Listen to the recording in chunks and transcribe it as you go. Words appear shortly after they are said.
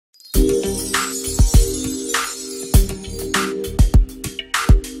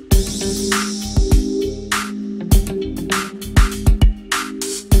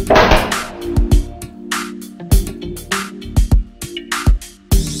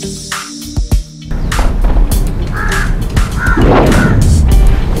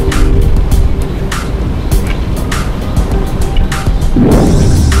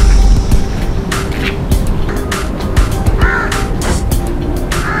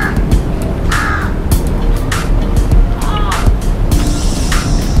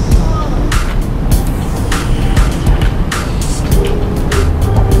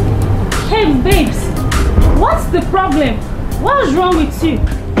See.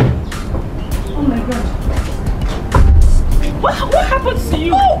 Oh my God. What happened to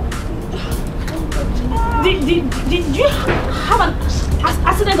you? Did you have an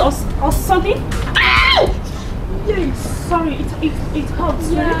accident or something? Ow! Yeah, sorry, it hurts.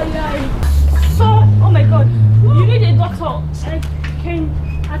 Yeah. So, oh my God, you need a doctor.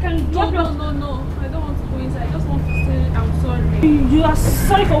 I can drop your... No. I don't want to go inside. I just want to say I'm sorry. You are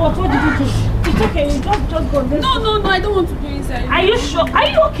sorry for what? What did you do? It's okay, just go. No, I don't want to go inside. Are you sure? Are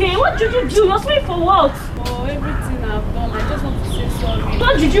you okay? What did you do? You're sorry for what? For everything I've done. I just want to say sorry.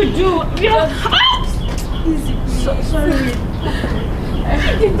 What did you do? Easy, please. Sorry.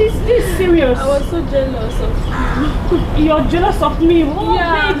 This is serious. I was so jealous of you. You're jealous of me? What?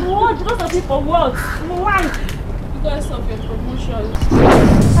 Yeah. Babe, what? Jealous of me for what? Why? Because of your promotion.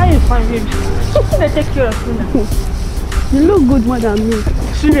 How you find him? They take care of you now. You look good more than me.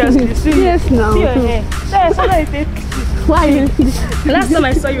 Seriously? Yes, now. See your hair. That's how I take. Why? The last time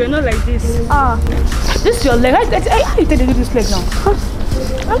I saw you were not like this. This is your leg. How you take to do this leg now?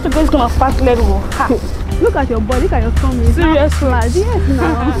 How to go to a fast leg? Look at your body, look at your tummy. Seriously? Yes,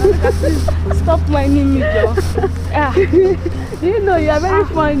 now. Stop whining me, Joe. You know, you are very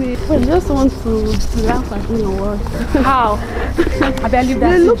funny. I just want to laugh at me or what? How? I believe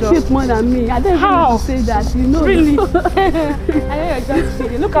that. You look cute more than me. I don't even want to say that. You know. Really? I know you're just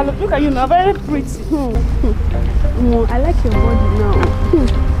kidding. Look at you now, very pretty. I like your body now.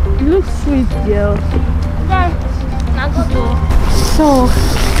 You look sweet, girl. Okay. Now go to. So.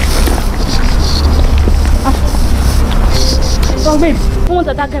 Oh babe, I want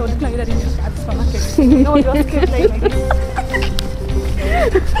that guy was looking like that in the supermarket. No, just keep playing like this.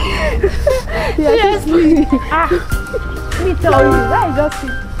 Yes, please. Let me tell you, that is just it.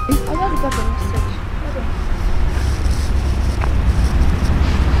 I just got a message.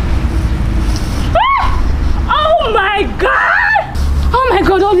 Oh my God! Oh my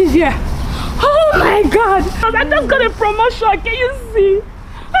God, Olivia! Oh my God! I just got a promotion, can you see?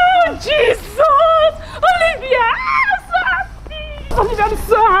 Oh Jesus! Olivia! I'm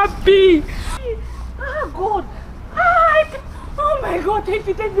so happy. Oh God. Oh my God, thank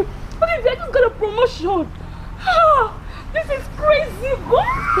you. Olivia, I just got a promotion. This is crazy.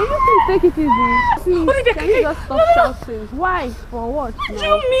 Can you please take it easy? Please, Olivia, can you just stop shouting? Why? For what? What do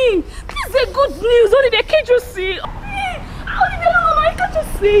you mean? This is a good news. Olivia, can't you see? Olivia, no, can't you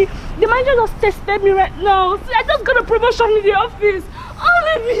see? The manager just texted me right now. See, I just got a promotion in the office.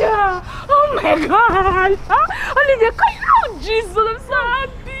 Olivia! Oh my God! Olivia, oh Jesus, I'm so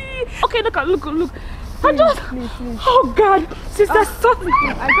happy! Okay, look. Please. Oh God, sister, stop!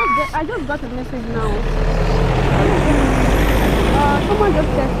 I just got a message now. Someone just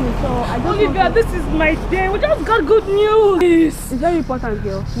texted me, so I just. Olivia, this is my day. We just got good news. It's very important,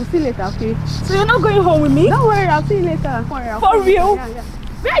 girl. We'll see you later, okay? So you're not going home with me? Don't worry, I'll see you later. For real? Yeah.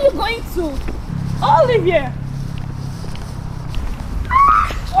 Where are you going to? Olivia!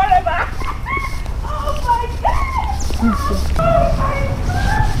 Whatever. Oh my God! Oh my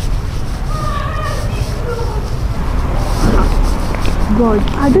God! God,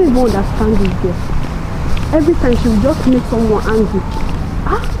 I don't even understand this girl. Every time she will just make someone angry.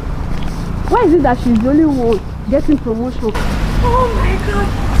 Why is it that she's the only one getting promotion? Oh my God!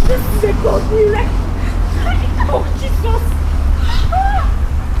 This is a good news. Oh Jesus!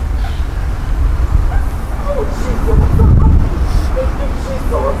 Oh Jesus!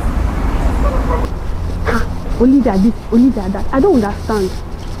 Olivia this, Olivia that. I don't understand.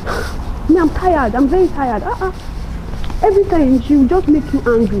 Me, I'm tired. I'm very tired. Every time she will just make you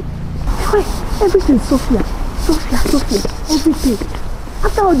angry. Why? Everything, Sophia. Everything.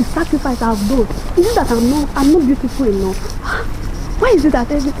 After all the sacrifice I've done, is it that I'm not beautiful enough? Why is it that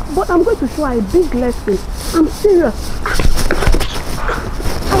but I'm going to show her a big lesson. I'm serious.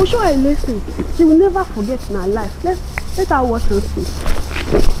 I will show her a lesson. She will never forget in her life. Let her watch and see.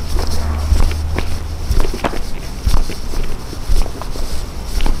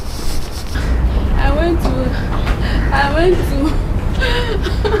 I went to.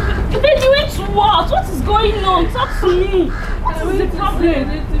 Babe, you went to what? What is going on? Talk to me. What is the problem?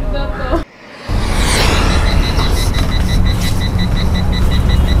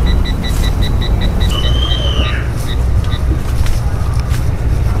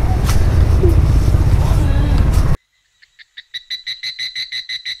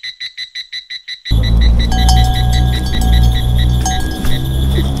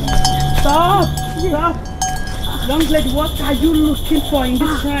 Stop! Young lady, what are you looking for in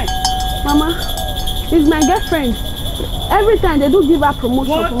this shrine? Mama, it's my girlfriend. Every time they do give her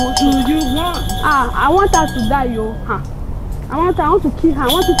promotion. What do you want? I want her to die, yo. I want to kill her. I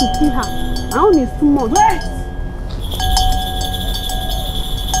want you to kill her. I want me too much. Wait!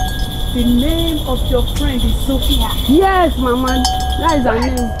 The name of your friend is Sophia. Yes, Mama. That is her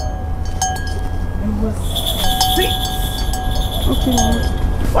name. You will sit. Okay, Mama.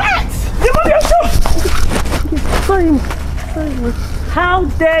 What? Remove your shoe! Sorry, ma. Sorry, ma. How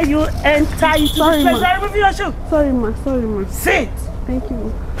dare you enter into Sorry, this place? ma. Remove your shoe. Sorry, ma. Sorry, ma. Sit. Thank you,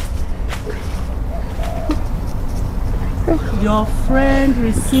 ma. Your friend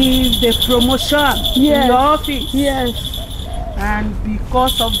received a promotion in your office. Yes. And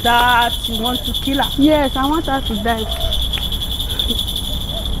because of that, you want to kill her. Yes, I want her to die.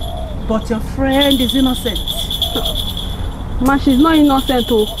 But your friend is innocent. Ma, she's not innocent,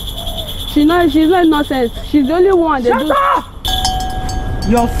 oh. She's not innocent. She's the only one that Shut up!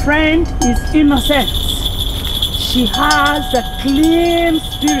 Your friend is innocent. She has a clean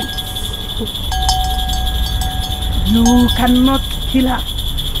spirit. You cannot kill her.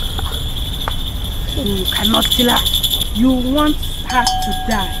 You cannot kill her. You want her to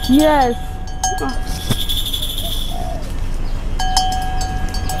die. Yes.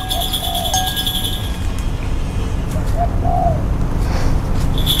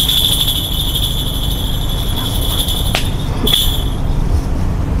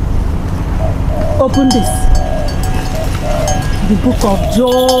 Open this. The book of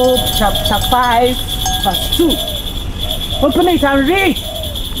Job, chapter 5, verse 2. Open it and read.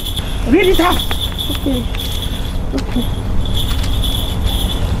 Read it out. Okay. Okay.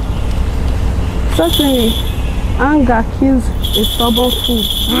 Certainly, anger kills a stubborn fool,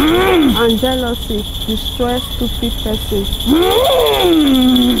 and jealousy destroys stupid person.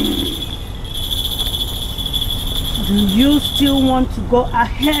 Do you still want to go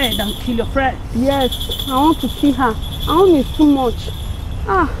ahead and kill your friend? Yes, I want to kill her. I want it too much.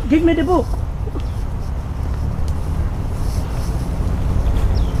 Give me the book.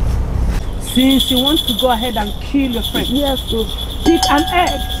 Since you want to go ahead and kill your friend, Yes, sir. pick an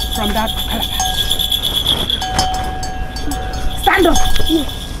egg from that calabash. Stand up. Yes.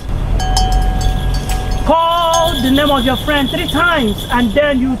 Call the name of your friend 3 times and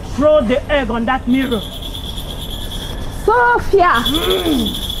then you throw the egg on that mirror. Sophia!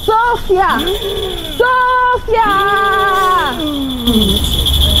 Sophia! Sophia!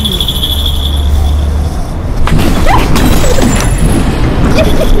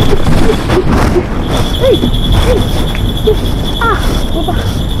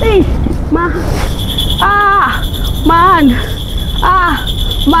 Hey, man. Man.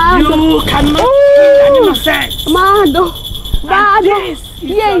 You cannot kill an innocent. Mado.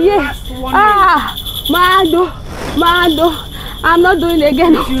 Mado. I'm not doing it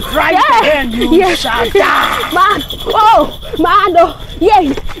again. If you try it again, you shall die. Mado. Mado.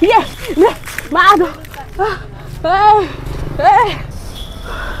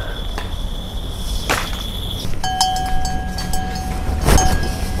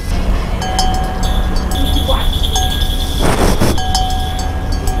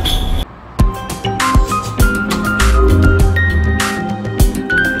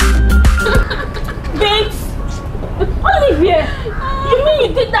 Olivia, you mean you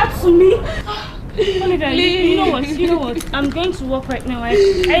did that to me? Olivia, you know what? I'm going to work right now. I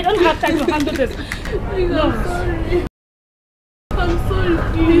don't have time to handle this. Please, no. I'm sorry,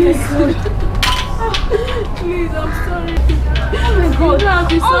 please. Please, I'm sorry. Oh my God, I've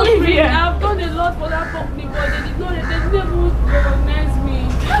been Olivia. I've done a lot for that company, but they never recognize me.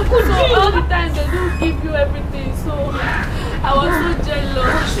 So all the time they do give you everything. So I was so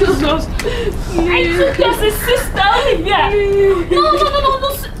jealous. Jesus. I took you as a sister, Olivia. No.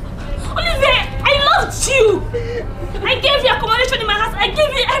 Olivia, I loved you. I gave you accommodation in my house. I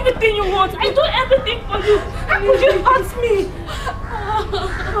gave you everything you want. I do everything for you. How could you hurt me?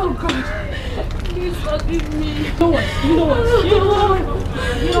 Oh God. Please forgive me. You know what?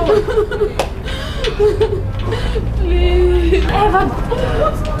 Please.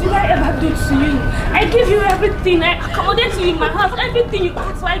 What did I ever do to you? I give you everything. I accommodate you in my house. Everything you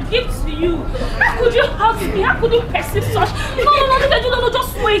ask for, I give to you. How could you hurt me? How could you perceive such? No,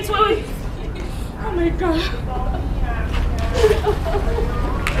 just wait. Oh my God.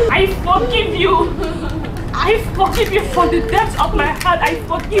 I forgive you. I forgive you from the depths of my heart. I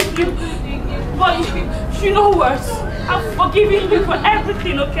forgive you. But you know what? I've forgiven you for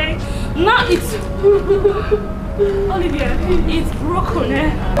everything, okay? Now it's... Olivia, it's broken,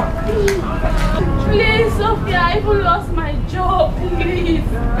 eh? Please, Sophia, I even lost my job. Please.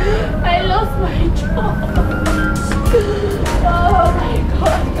 I lost my job. Oh my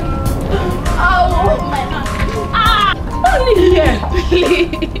God. Oh my God. Olivia!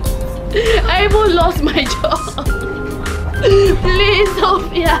 Please. I even lost my job. Please,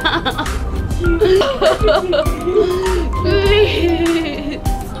 Sophia. Please.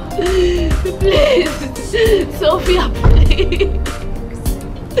 Please. Sophia, please.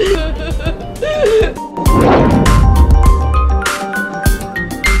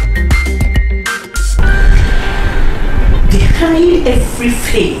 Behind every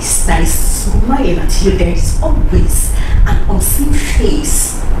face that is smiling at you, there is always an unseen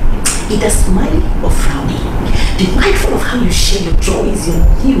face, either smiling or frowning. Be mindful of how you share your joys, your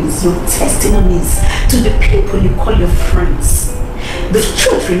news, your testimonies to the people you call your friends. The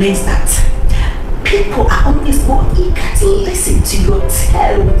truth remains that people are always more eager to listen to your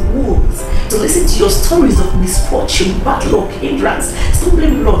tale of woes, to listen to your stories of misfortune, bad luck, hindrance,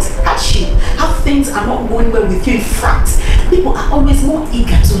 stumbling blocks, hardship, how things are not going well with you. In fact, people are always more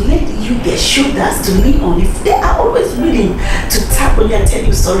eager to lend you their shoulders to lean on. If they are always willing to tap on you and tell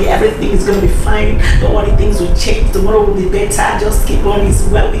you, sorry, everything is going to be fine, don't worry, things will change, tomorrow will be better, just keep on, it's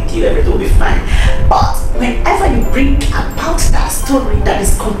well with you, everything will be fine. But whenever you bring about that story that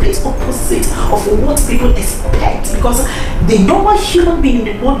is complete opposite of what people expect, because the normal human being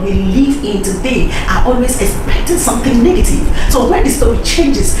in the world we live in today are always expecting something negative. So when the story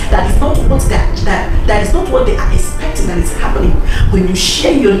changes, that is not what that is not what they are expecting that is happening. When you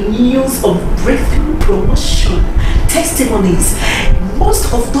share your news of breakthrough, promotion, testimonies,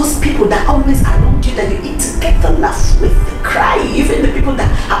 most of those people that are always around you, that you eat together, laugh with, cry, even the people that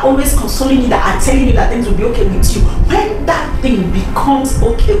are always consoling you, that are telling you that things will be okay with you, when that thing becomes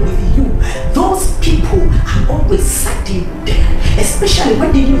okay with you, those people are always saddened, especially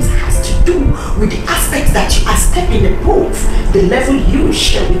when the news has to do with the aspects that you are stepping above the level you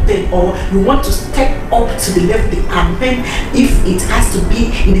share with them, or you want to step up to the level they are. When if it has to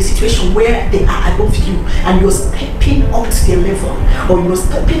be in a situation where they are above you and you're stepping up to their level, or you're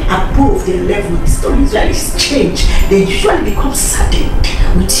stepping above their level, the story usually change. They usually become saddened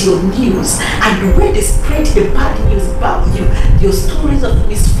with your news, and the way they spread the bad news about you, your stories of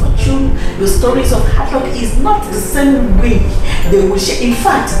misfortune, your stories of hard luck, is not the same way they will share. In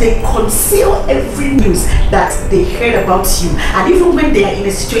fact, they conceal every news that they heard about you, and even when they are in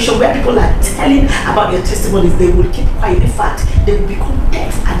a situation where people are telling about your testimonies, they will keep quiet. In fact, they will become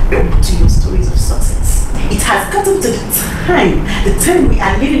deaf and dumb to your stories of success. It has gotten to the time we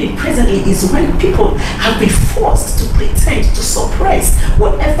are living in presently is when people have been forced to pretend to suppress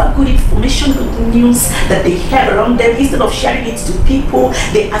whatever good information, good news that they hear around them. Instead of sharing it to people,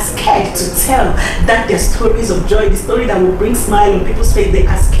 they are scared to tell that their stories of joy, the story that will bring smile on people's face. They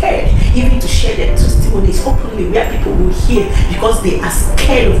are scared even to share their testimonies openly where people will hear, because they are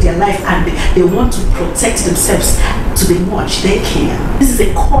scared of their life and they want to protect themselves to the much they can. This is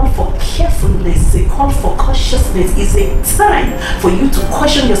a call for carefulness, it's a call for cautiousness. It's a time for you to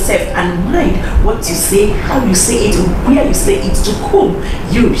caution yourself and mind what you say, how you say it, where you say it, to whom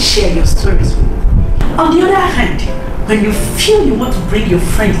you share your stories with. On the other hand, when you feel you want to bring your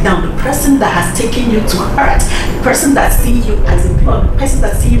friend down, the person that has taken you to hurt, the person that sees you as a blood, the person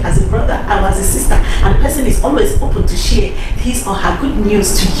that sees you as a brother or as a sister, and the person is always open to share his or her good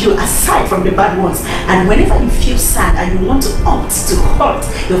news to you aside from the bad ones. And whenever you feel sad and you want to opt to hurt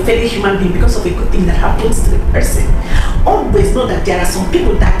your fellow human being because of a good thing that happens to the person, always know that there are some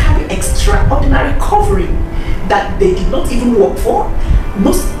people that carry extraordinary covering that they did not even work for.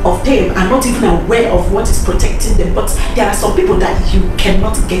 Most of them are not even aware of what is protecting them, but there are some people that you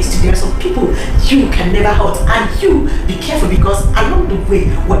cannot get to. There are some people you can never hurt, and you be careful, because along the way,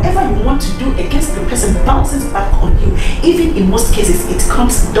 whatever you want to do against the person bounces back on you. Even in most cases, it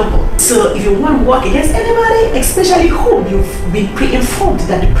comes double. So if you want to work against anybody, especially whom you've been pre-informed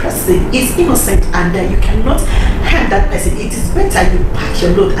that the person is innocent and that you cannot harm that person, it is better you pack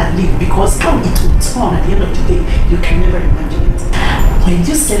your load and leave, because how it will turn at the end of the day, you can never imagine it. When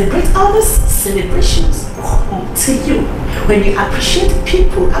you celebrate others, celebrations come to you. When you appreciate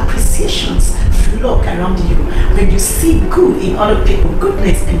people, appreciations flock around you. When you see good in other people,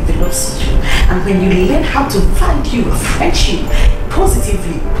 goodness envelops you. And when you learn how to value friendship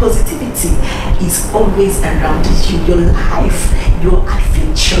positively, positivity is always around you. Your life, your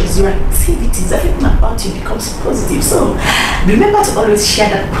adventures, your activities, everything about you becomes positive. So remember to always share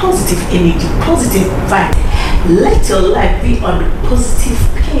that positive energy, positive vibe. Let your life be on a positive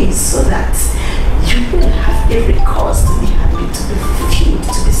pace so that you will have every cause to be happy, to be filled,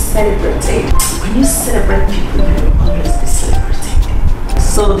 to be celebrated. When you celebrate people, you will always be celebrated.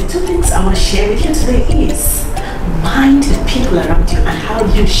 So the two things I want to share with you today is mind the people around you and how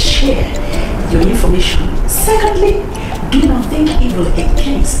you share your information. Secondly, do not think evil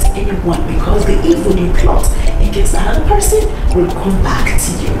against anyone, because the evil you plot against another person will come back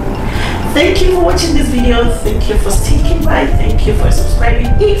to you. Thank you for watching this video. Thank you for sticking by. Thank you for subscribing.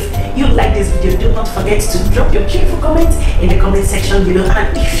 If you like this video, do not forget to drop your beautiful comment in the comment section below.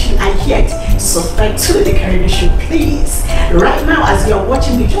 And if you are yet subscribe to the Caribbean Show, please. Right now, as you're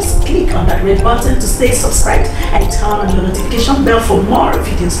watching me, just click on that red button to stay subscribed and turn on your notification bell for more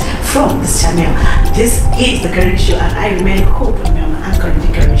videos from this channel. This is the Caribbean Show, and I remain Hope on Anchor in the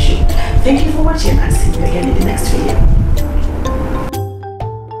Caribbean Show. Thank you for watching, and see you again in the next video.